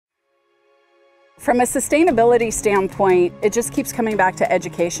From a sustainability standpoint, it just keeps coming back to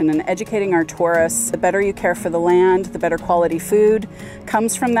education and educating our tourists. The better you care for the land, the better quality food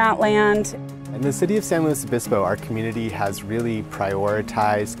comes from that land. In the city of San Luis Obispo, our community has really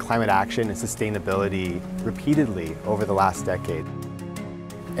prioritized climate action and sustainability repeatedly over the last decade.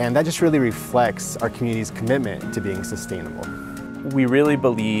 And that just really reflects our community's commitment to being sustainable. We really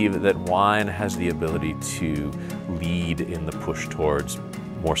believe that wine has the ability to lead in the push towards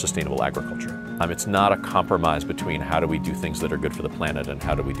more sustainable agriculture. It's not a compromise between how do we do things that are good for the planet and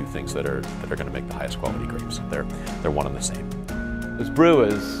how do we do things that are going to make the highest quality grapes. They're one and the same. As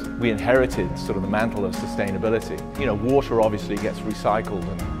brewers, we inherited sort of the mantle of sustainability. You know, water obviously gets recycled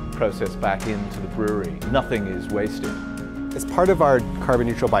and processed back into the brewery. Nothing is wasted. As part of our carbon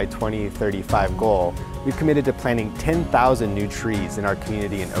neutral by 2035 goal, we've committed to planting 10,000 new trees in our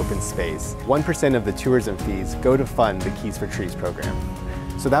community and open space. 1% of the tourism fees go to fund the Keys for Trees program.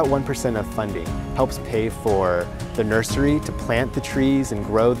 So that 1% of funding helps pay for the nursery to plant the trees and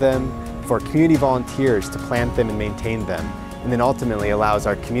grow them, for community volunteers to plant them and maintain them, and then ultimately allows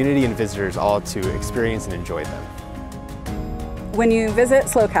our community and visitors all to experience and enjoy them. When you visit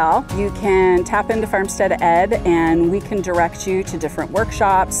SLO CAL, you can tap into Farmstead Ed and we can direct you to different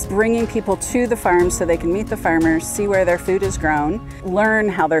workshops, bringing people to the farms so they can meet the farmers, see where their food is grown, learn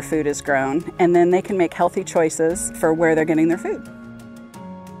how their food is grown, and then they can make healthy choices for where they're getting their food.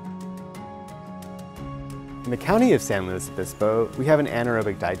 In the county of San Luis Obispo, we have an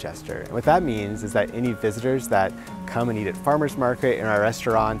anaerobic digester. And what that means is that any visitors that come and eat at farmers market and our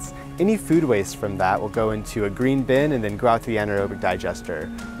restaurants, any food waste from that will go into a green bin and then go out to the anaerobic digester,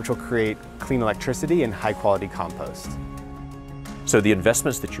 which will create clean electricity and high quality compost. So the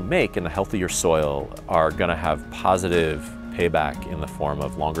investments that you make in the health of your soil are going to have positive payback in the form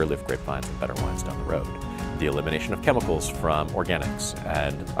of longer lived grapevines and better wines down the road. The elimination of chemicals from organics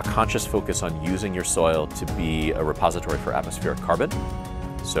and a conscious focus on using your soil to be a repository for atmospheric carbon.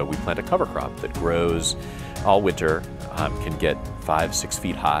 So we plant a cover crop that grows all winter, can get 5-6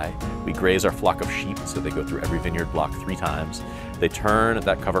 feet high. We graze our flock of sheep, so they go through every vineyard block 3 times. They turn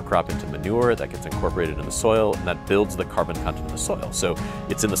that cover crop into manure that gets incorporated in the soil, and that builds the carbon content of the soil. So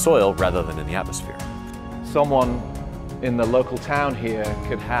it's in the soil rather than in the atmosphere. Someone in the local town here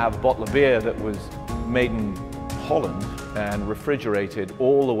could have a bottle of beer that was made in Holland and refrigerated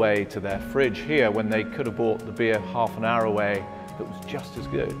all the way to their fridge here when they could have bought the beer half an hour away that was just as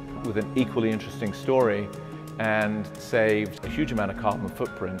good with an equally interesting story and saved a huge amount of carbon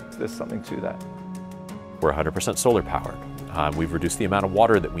footprint. There's something to that. We're 100% solar powered. We've reduced the amount of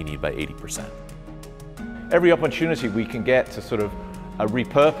water that we need by 80%. Every opportunity we can get to sort of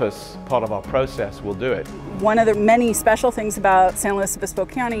repurpose part of our process, we'll do it. One of the many special things about San Luis Obispo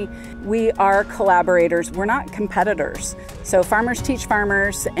County, we are collaborators. We're not competitors. So farmers teach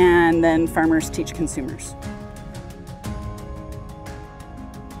farmers and then farmers teach consumers.